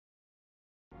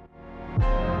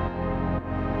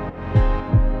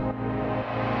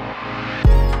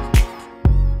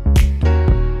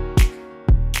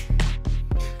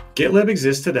GitLab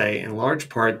exists today in large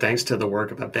part thanks to the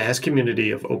work of a vast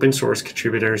community of open source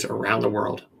contributors around the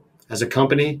world. As a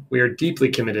company, we are deeply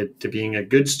committed to being a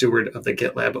good steward of the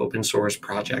GitLab open source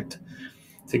project.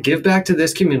 To give back to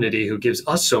this community who gives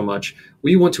us so much,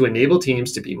 we want to enable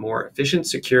teams to be more efficient,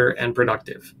 secure, and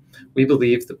productive. We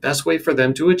believe the best way for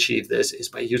them to achieve this is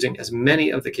by using as many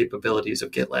of the capabilities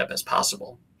of GitLab as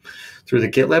possible. Through the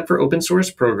GitLab for Open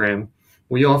Source program,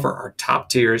 we offer our top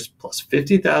tiers plus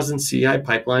 50,000 CI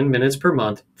pipeline minutes per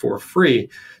month for free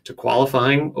to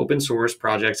qualifying open source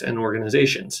projects and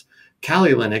organizations.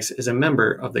 Kali Linux is a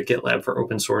member of the GitLab for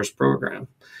Open Source program.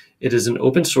 It is an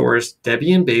open source,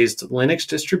 Debian-based Linux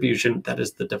distribution that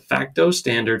is the de facto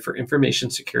standard for information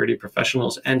security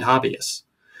professionals and hobbyists.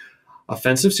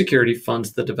 Offensive Security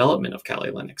funds the development of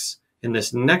Kali Linux. In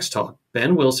this next talk,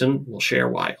 Ben Wilson will share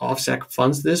why OffSec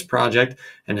funds this project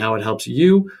and how it helps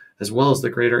you as well as the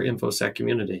greater InfoSec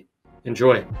community.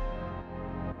 Enjoy.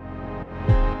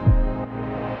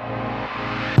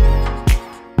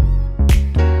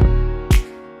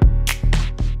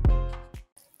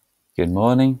 Good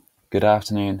morning, good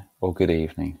afternoon, or good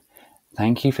evening.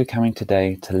 Thank you for coming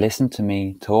today to listen to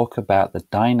me talk about the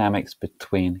dynamics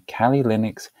between Kali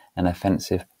Linux and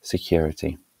offensive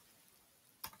security.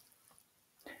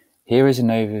 Here is an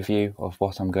overview of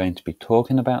what I'm going to be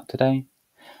talking about today,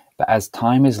 but as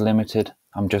time is limited,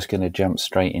 I'm just going to jump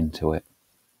straight into it.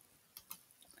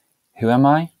 Who am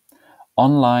I?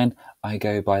 Online, I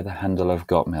go by the handle of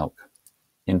GotMilk.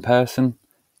 In person,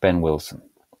 Ben Wilson.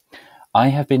 I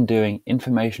have been doing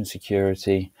information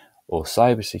security or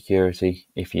cybersecurity,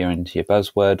 if you're into your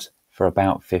buzzwords, for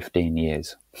about 15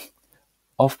 years,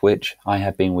 of which I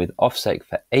have been with OffSec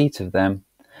for 8 of them,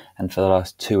 and for the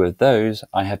last 2 of those,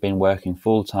 I have been working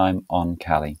full-time on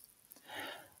Kali.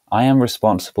 I am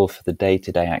responsible for the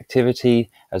day-to-day activity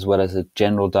as well as the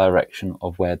general direction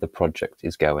of where the project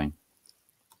is going.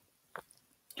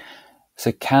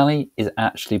 So Kali is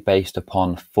actually based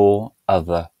upon 4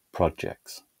 other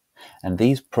projects. And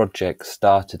these projects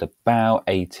started about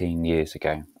 18 years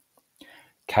ago.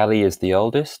 Kali is the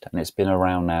oldest, and it's been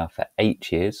around now for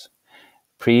 8 years.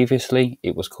 Previously,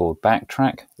 it was called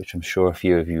Backtrack, which I'm sure a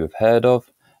few of you have heard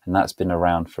of, and that's been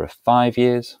around for 5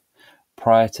 years.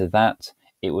 Prior to that,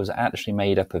 it was actually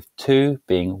made up of 2,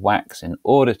 being Wax and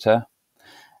Auditor,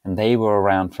 and they were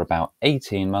around for about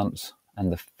 18 months,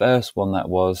 and the first one that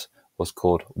was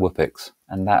called Whoopix,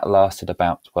 and that lasted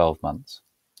about 12 months.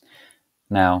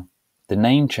 Now, the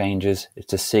name changes is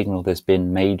to signal there's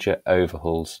been major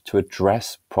overhauls to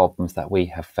address problems that we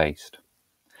have faced.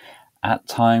 At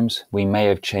times, we may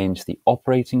have changed the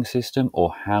operating system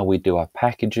or how we do our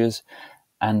packages,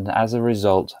 and as a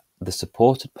result, the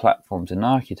supported platforms and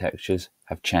architectures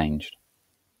have changed.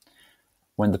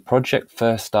 When the project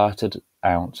first started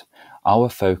out, our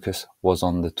focus was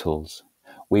on the tools.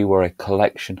 We were a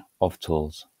collection of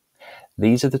tools.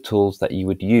 These are the tools that you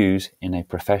would use in a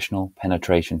professional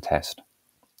penetration test.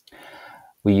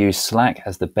 We use Slack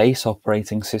as the base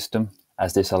operating system,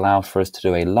 as this allowed for us to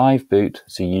do a live boot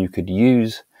so you could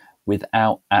use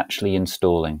without actually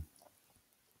installing.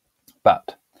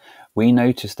 But we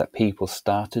noticed that people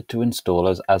started to install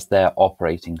us as their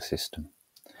operating system,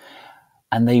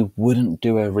 and they wouldn't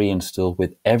do a reinstall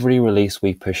with every release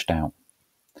we pushed out.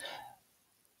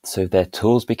 So their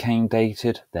tools became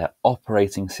dated, their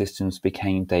operating systems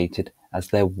became dated, as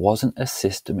there wasn't a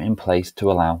system in place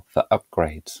to allow for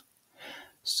upgrades.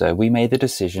 So we made the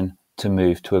decision to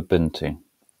move to Ubuntu.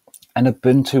 And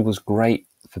Ubuntu was great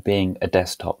for being a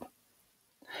desktop.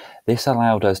 This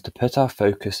allowed us to put our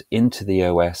focus into the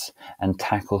OS and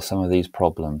tackle some of these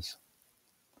problems.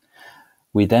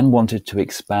 We then wanted to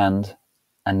expand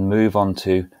and move on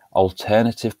to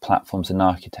alternative platforms and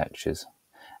architectures.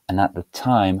 And at the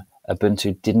time,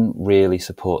 Ubuntu didn't really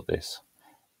support this.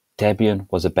 Debian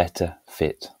was a better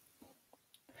fit.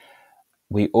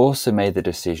 We also made the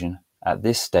decision at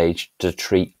this stage to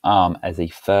treat ARM as a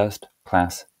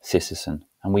first-class citizen,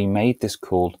 and we made this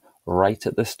call right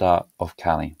at the start of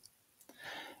Kali.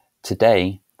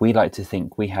 Today, we like to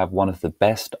think we have one of the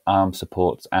best ARM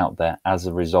supports out there as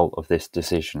a result of this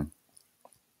decision.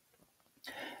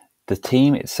 The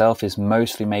team itself is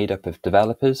mostly made up of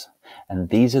developers, and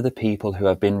these are the people who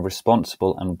have been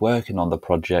responsible and working on the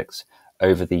projects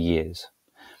over the years,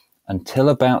 until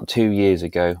about 2 years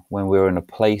ago when we were in a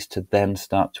place to then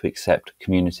start to accept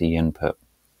community input.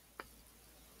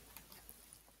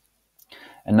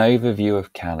 An overview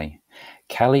of Kali.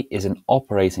 Kali is an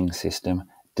operating system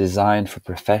designed for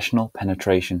professional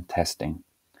penetration testing.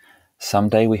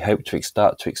 Someday we hope to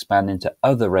start to expand into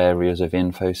other areas of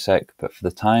InfoSec, but for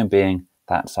the time being,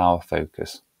 that's our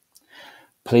focus.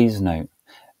 Please note,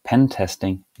 pen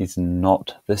testing is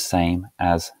not the same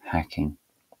as hacking.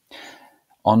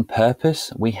 On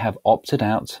purpose, we have opted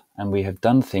out and we have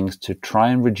done things to try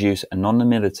and reduce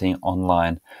anonymity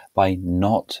online by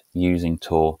not using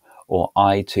Tor or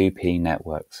I2P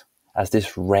networks, as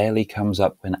this rarely comes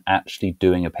up when actually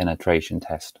doing a penetration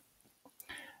test.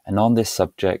 And on this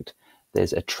subject,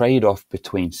 there's a trade-off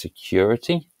between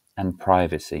security and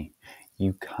privacy.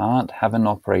 You can't have an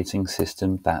operating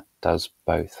system that does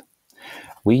both.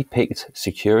 We picked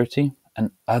security,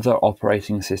 and other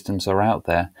operating systems are out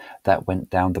there that went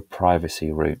down the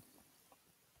privacy route.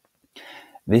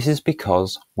 This is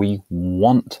because we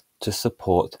want to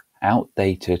support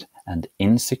outdated and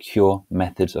insecure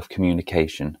methods of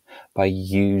communication by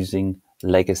using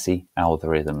legacy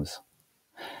algorithms.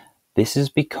 This is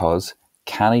because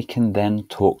Kali can then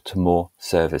talk to more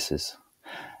services.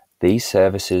 These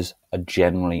services are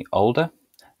generally older,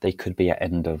 they could be at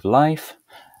end of life.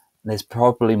 There's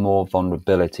probably more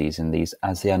vulnerabilities in these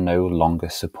as they are no longer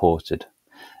supported.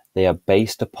 They are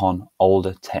based upon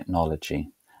older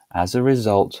technology. As a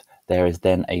result, there is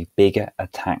then a bigger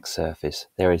attack surface.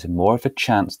 There is more of a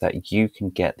chance that you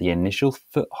can get the initial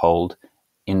foothold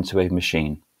into a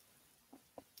machine.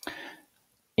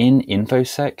 In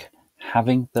InfoSec,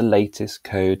 having the latest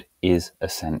code is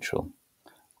essential.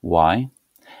 Why?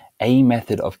 A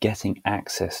method of getting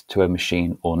access to a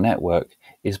machine or network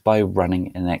is by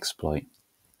running an exploit.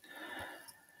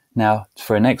 Now,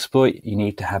 for an exploit, you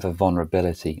need to have a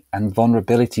vulnerability, and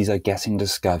vulnerabilities are getting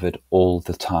discovered all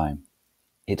the time.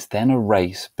 It's then a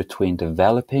race between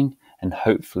developing and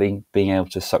hopefully being able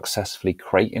to successfully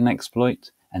create an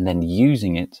exploit and then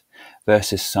using it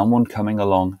versus someone coming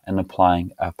along and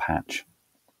applying a patch.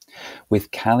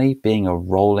 With Kali being a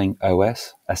rolling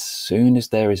OS, as soon as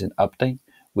there is an update,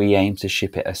 we aim to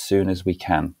ship it as soon as we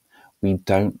can. We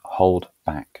don't hold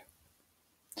back.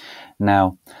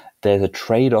 Now, there's a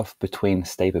trade-off between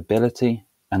stability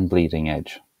and bleeding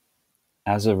edge.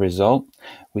 As a result,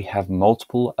 we have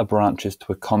multiple branches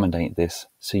to accommodate this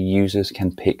so users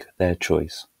can pick their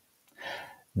choice.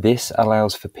 This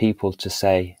allows for people to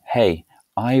say, hey,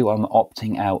 I am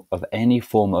opting out of any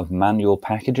form of manual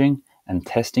packaging and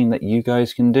testing that you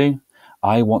guys can do.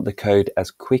 I want the code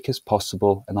as quick as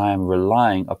possible, and I am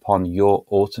relying upon your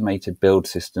automated build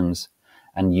systems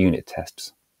and unit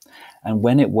tests. And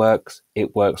when it works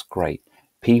great.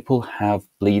 People have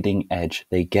bleeding edge.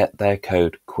 They get their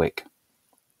code quick.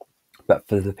 But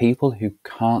for the people who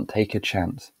can't take a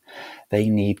chance, they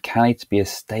need Kali to be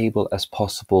as stable as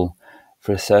possible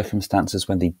for circumstances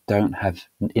when they don't have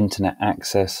internet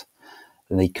access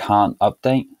and they can't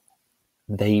update.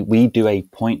 We do a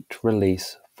point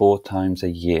release 4 times a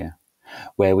year,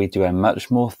 where we do a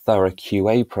much more thorough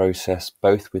QA process,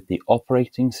 both with the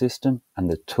operating system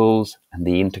and the tools and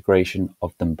the integration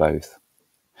of them both.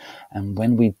 And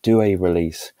when we do a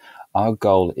release, our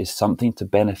goal is something to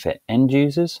benefit end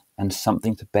users and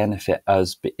something to benefit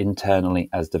us internally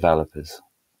as developers.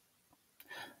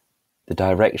 The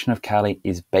direction of Kali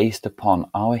is based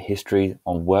upon our history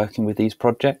on working with these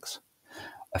projects,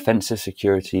 Offensive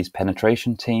Security's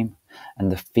penetration team,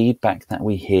 and the feedback that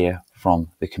we hear from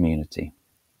the community.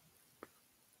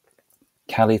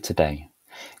 Kali today.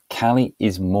 Kali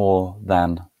is more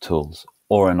than tools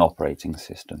or an operating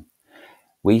system.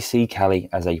 We see Kali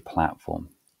as a platform.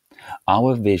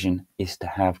 Our vision is to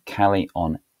have Kali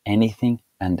on anything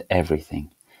and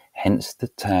everything, hence the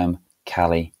term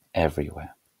Kali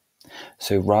everywhere.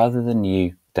 So rather than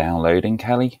you downloading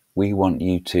Kali, we want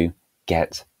you to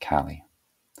get Kali.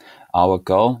 Our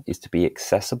goal is to be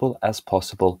accessible as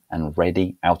possible and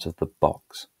ready out of the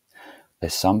box.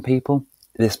 There's some people,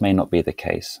 this may not be the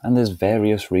case, and there's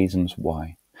various reasons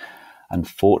why.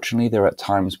 Unfortunately, there are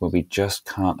times where we just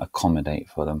can't accommodate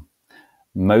for them.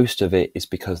 Most of it is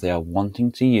because they are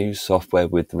wanting to use software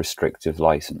with restrictive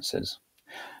licenses.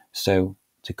 So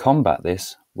to combat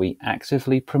this, we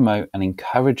actively promote and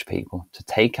encourage people to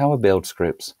take our build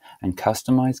scripts and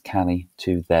customize Kali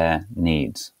to their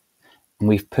needs. And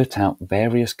we've put out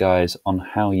various guides on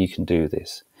how you can do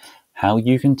this, how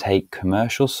you can take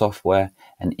commercial software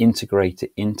and integrate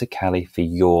it into Kali for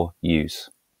your use.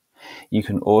 You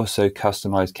can also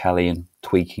customize Kali and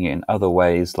tweaking it in other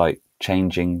ways, like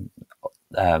changing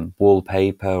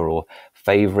wallpaper or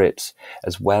favorites,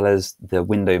 as well as the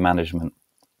window management.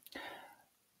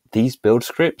 These build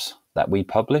scripts that we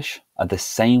publish are the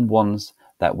same ones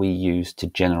that we use to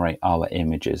generate our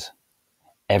images.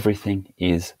 Everything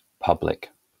is public.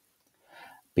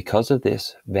 Because of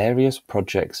this, various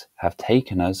projects have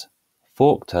taken us,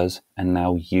 forked us, and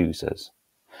now use us.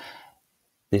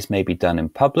 This may be done in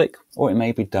public or it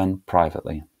may be done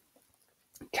privately.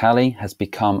 Kali has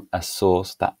become a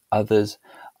source that others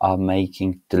are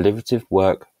making derivative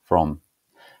work from.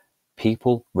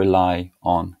 People rely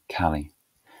on Kali,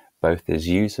 both as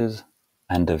users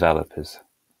and developers.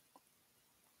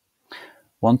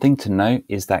 One thing to note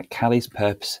is that Kali's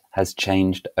purpose has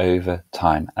changed over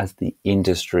time. As the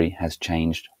industry has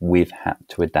changed, we've had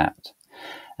to adapt.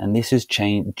 And this is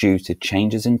due to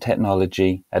changes in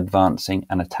technology advancing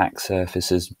and attack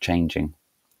surfaces changing.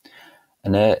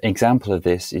 An example of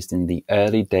this is in the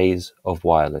early days of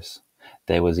wireless.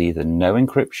 There was either no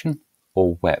encryption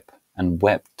or WEP, and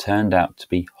WEP turned out to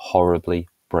be horribly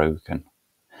broken.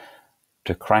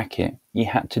 To crack it, you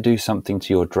had to do something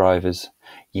to your drivers.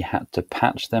 You had to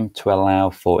patch them to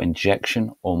allow for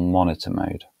injection or monitor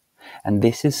mode. And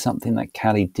this is something that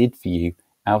Kali did for you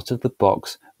out of the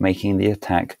box, making the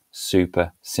attack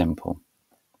super simple.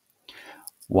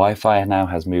 Wi-Fi now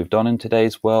has moved on in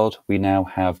today's world. We now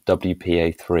have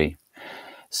WPA3.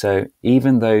 So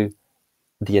even though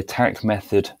the attack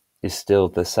method is still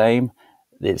the same,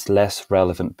 it's less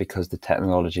relevant because the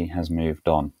technology has moved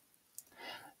on.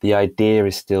 The idea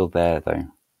is still there though.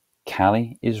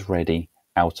 Kali is ready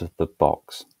out of the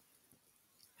box.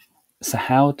 So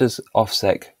how does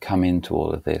OffSec come into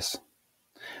all of this?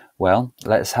 Well,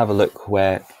 let's have a look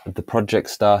where the project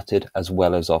started as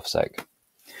well as OffSec.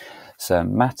 So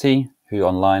Matti, who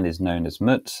online is known as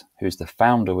Mutz, who's the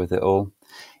founder with it all,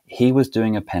 he was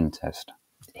doing a pen test.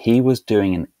 He was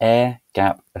doing an air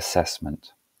gap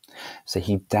assessment. So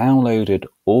he downloaded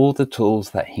all the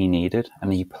tools that he needed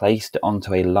and he placed it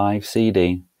onto a live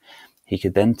CD. He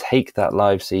could then take that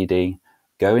live CD,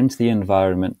 go into the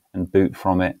environment and boot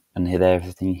from it, and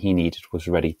everything he needed was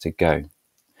ready to go.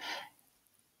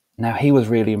 Now he was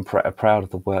really proud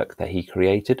of the work that he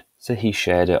created, so he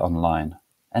shared it online.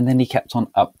 And then he kept on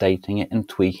updating it and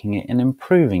tweaking it and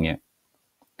improving it.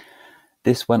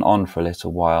 This went on for a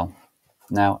little while.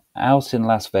 Now, out in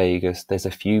Las Vegas, there's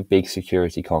a few big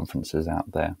security conferences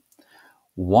out there.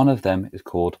 One of them is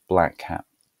called Black Hat.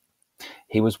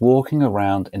 He was walking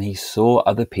around and he saw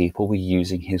other people were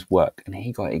using his work and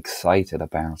he got excited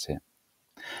about it.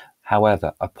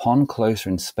 However, upon closer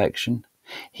inspection,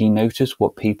 he noticed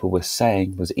what people were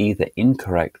saying was either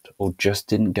incorrect or just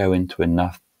didn't go into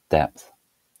enough depth.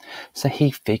 So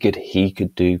he figured he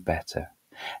could do better,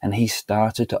 and he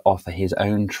started to offer his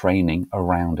own training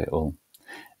around it all.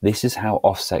 This is how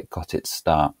OffSec got its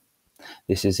start.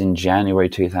 This is in January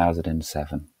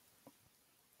 2007.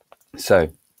 So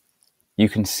you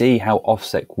can see how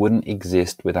OffSec wouldn't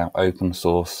exist without open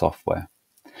source software.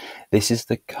 This is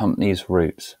the company's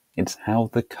roots. It's how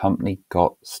the company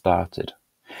got started,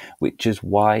 which is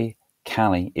why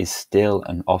Kali is still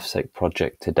an OffSec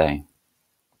project today.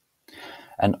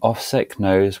 And OffSec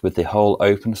knows with the whole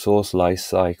open source life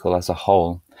cycle as a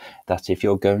whole that if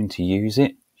you're going to use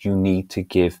it, you need to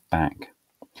give back.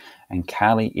 And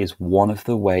Kali is one of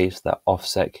the ways that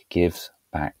OffSec gives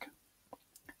back.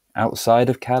 Outside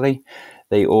of Kali,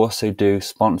 they also do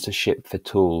sponsorship for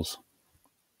tools.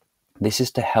 This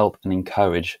is to help and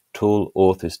encourage tool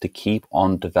authors to keep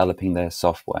on developing their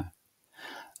software.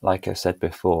 Like I said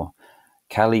before,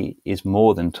 Kali is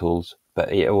more than tools,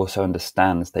 but it also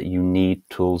understands that you need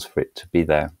tools for it to be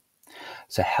there.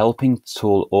 So helping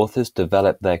tool authors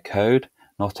develop their code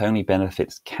not only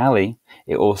benefits Kali,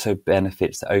 it also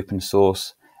benefits the open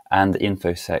source and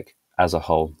InfoSec as a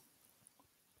whole.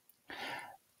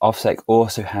 OffSec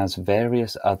also has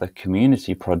various other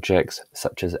community projects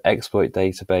such as Exploit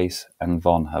Database and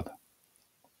VonHub.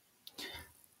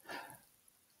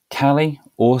 Kali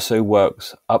also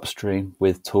works upstream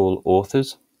with tool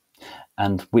authors,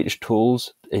 and which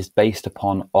tools is based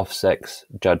upon OffSec's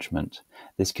judgment.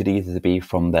 This could either be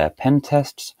from their pen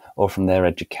tests or from their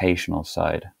educational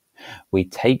side. We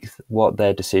take what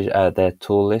their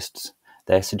tool lists,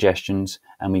 their suggestions,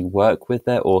 and we work with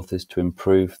their authors to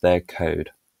improve their code.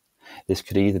 This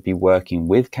could either be working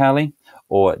with Kali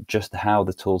or just how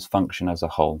the tools function as a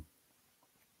whole.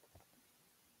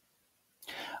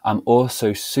 I'm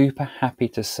also super happy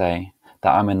to say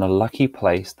that I'm in a lucky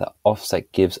place that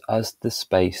OffSec gives us the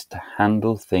space to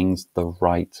handle things the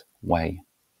right way.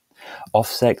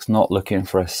 OffSec's not looking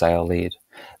for a sale lead.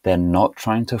 They're not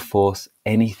trying to force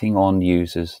anything on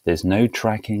users. There's no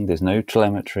tracking, there's no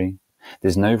telemetry,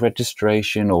 there's no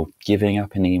registration or giving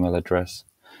up an email address.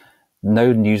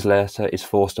 No newsletter is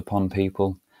forced upon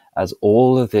people, as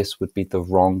all of this would be the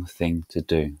wrong thing to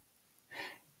do.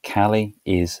 Kali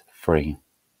is free.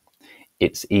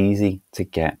 It's easy to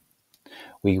get.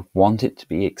 We want it to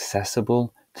be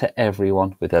accessible to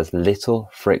everyone with as little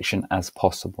friction as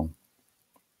possible.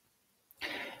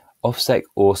 OffSec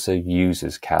also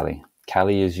uses Kali.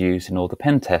 Kali is used in all the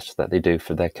pen tests that they do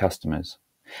for their customers.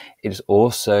 It is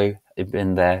also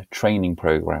in their training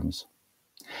programs.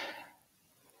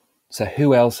 So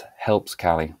who else helps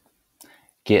Kali?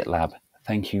 GitLab,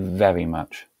 thank you very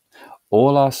much.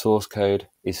 All our source code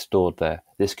is stored there.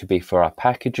 This could be for our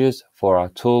packages, for our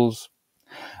tools.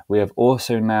 We have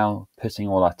also now putting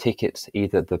all our tickets,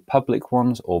 either the public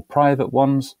ones or private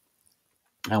ones,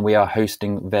 and we are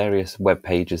hosting various web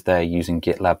pages there using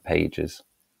GitLab pages.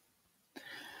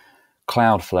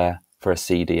 Cloudflare for a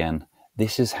CDN.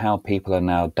 This is how people are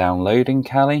now downloading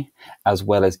Kali as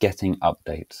well as getting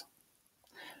updates.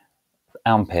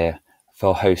 Ampere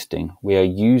for hosting. We are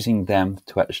using them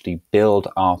to actually build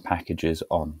our packages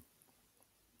on.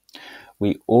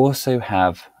 We also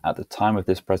have, at the time of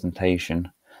this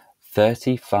presentation,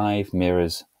 35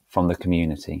 mirrors from the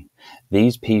community.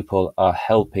 These people are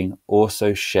helping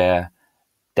also share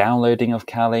downloading of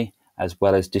Kali as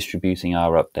well as distributing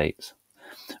our updates.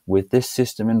 With this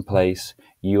system in place,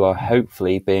 you are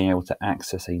hopefully being able to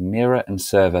access a mirror and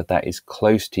server that is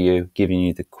close to you, giving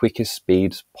you the quickest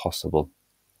speeds possible.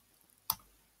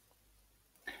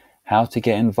 How to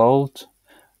get involved?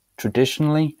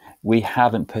 Traditionally, we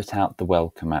haven't put out the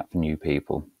welcome mat for new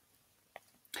people.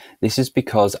 This is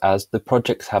because as the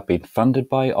projects have been funded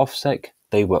by OffSec,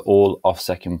 they were all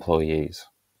OffSec employees.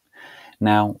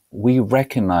 Now, we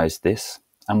recognized this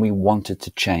and we wanted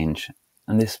to change,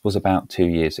 and this was about 2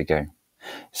 years ago.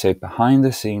 So behind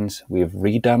the scenes, we have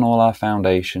redone all our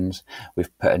foundations,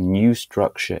 we've put a new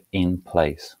structure in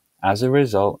place. As a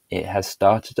result, it has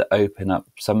started to open up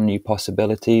some new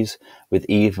possibilities with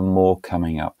even more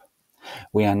coming up.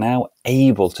 We are now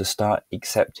able to start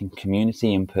accepting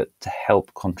community input to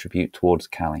help contribute towards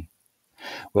Kali.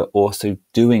 We're also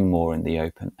doing more in the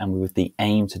open and with the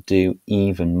aim to do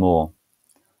even more.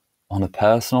 On a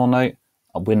personal note,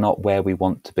 we're not where we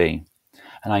want to be,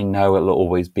 and I know it'll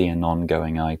always be an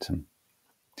ongoing item.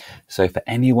 So for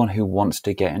anyone who wants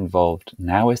to get involved,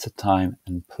 now is the time,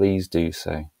 and please do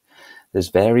so. There's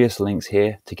various links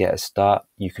here to get a start.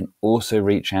 You can also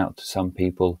reach out to some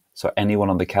people, so anyone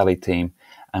on the Kali team,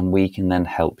 and we can then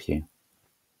help you.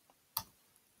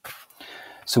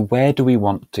 So where do we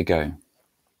want to go?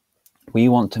 We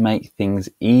want to make things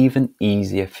even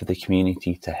easier for the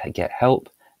community to get help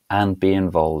and be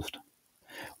involved.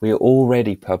 We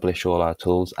already publish all our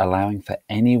tools, allowing for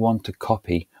anyone to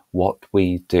copy what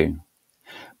we do.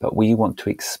 But we want to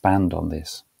expand on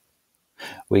this.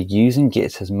 We're using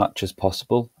Git as much as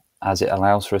possible as it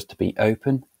allows for us to be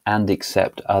open and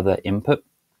accept other input.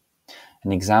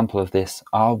 An example of this,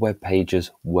 our web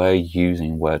pages were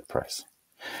using WordPress.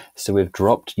 So we've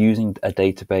dropped using a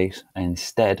database and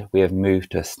instead we have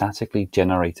moved to a statically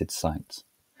generated site.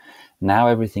 Now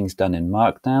everything's done in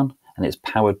Markdown and it's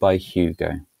powered by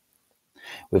Hugo.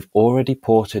 We've already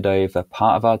ported over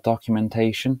part of our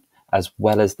documentation as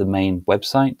well as the main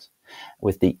website,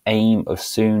 with the aim of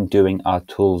soon doing our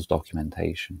tools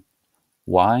documentation.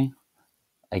 Why?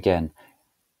 Again,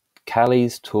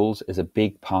 Kali's tools is a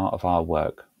big part of our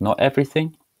work. Not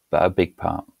everything, but a big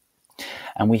part.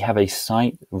 And we have a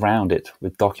site around it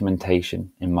with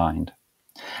documentation in mind.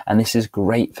 And this is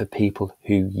great for people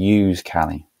who use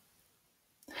Kali.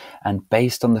 And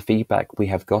based on the feedback we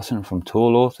have gotten from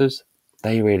tool authors,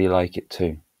 they really like it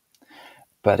too.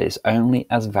 But it's only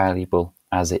as valuable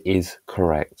as it is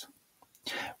correct.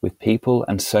 With people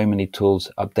and so many tools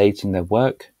updating their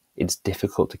work, it's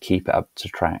difficult to keep it up to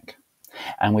track.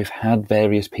 And we've had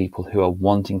various people who are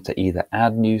wanting to either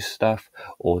add new stuff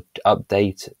or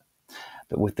update it.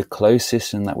 But with the closed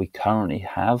system that we currently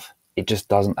have, it just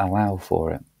doesn't allow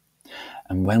for it.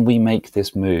 And when we make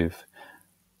this move,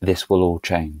 this will all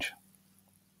change.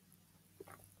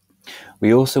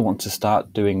 We also want to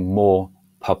start doing more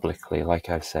publicly, like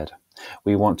I said.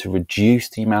 We want to reduce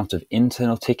the amount of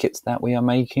internal tickets that we are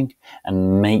making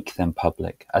and make them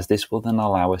public, as this will then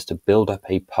allow us to build up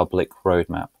a public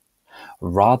roadmap.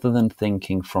 Rather than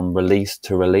thinking from release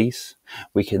to release,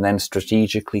 we can then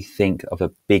strategically think of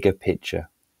a bigger picture.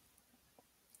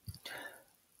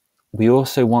 We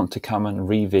also want to come and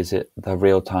revisit the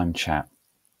real-time chat.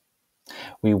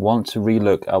 We want to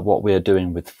relook at what we are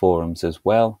doing with forums as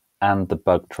well and the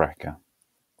bug tracker.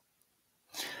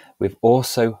 We've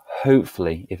also,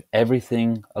 hopefully, if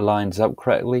everything aligns up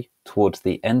correctly, towards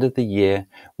the end of the year,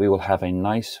 we will have a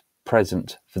nice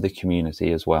present for the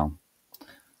community as well.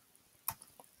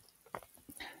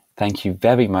 Thank you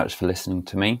very much for listening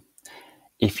to me.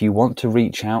 If you want to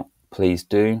reach out, please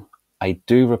do. I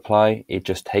do reply, it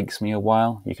just takes me a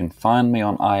while. You can find me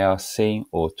on IRC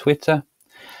or Twitter.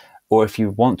 Or if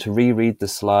you want to reread the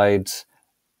slides,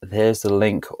 there's the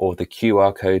link or the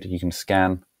QR code you can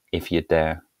scan if you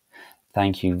dare.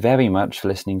 Thank you very much for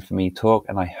listening to me talk,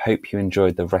 and I hope you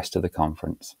enjoyed the rest of the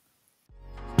conference.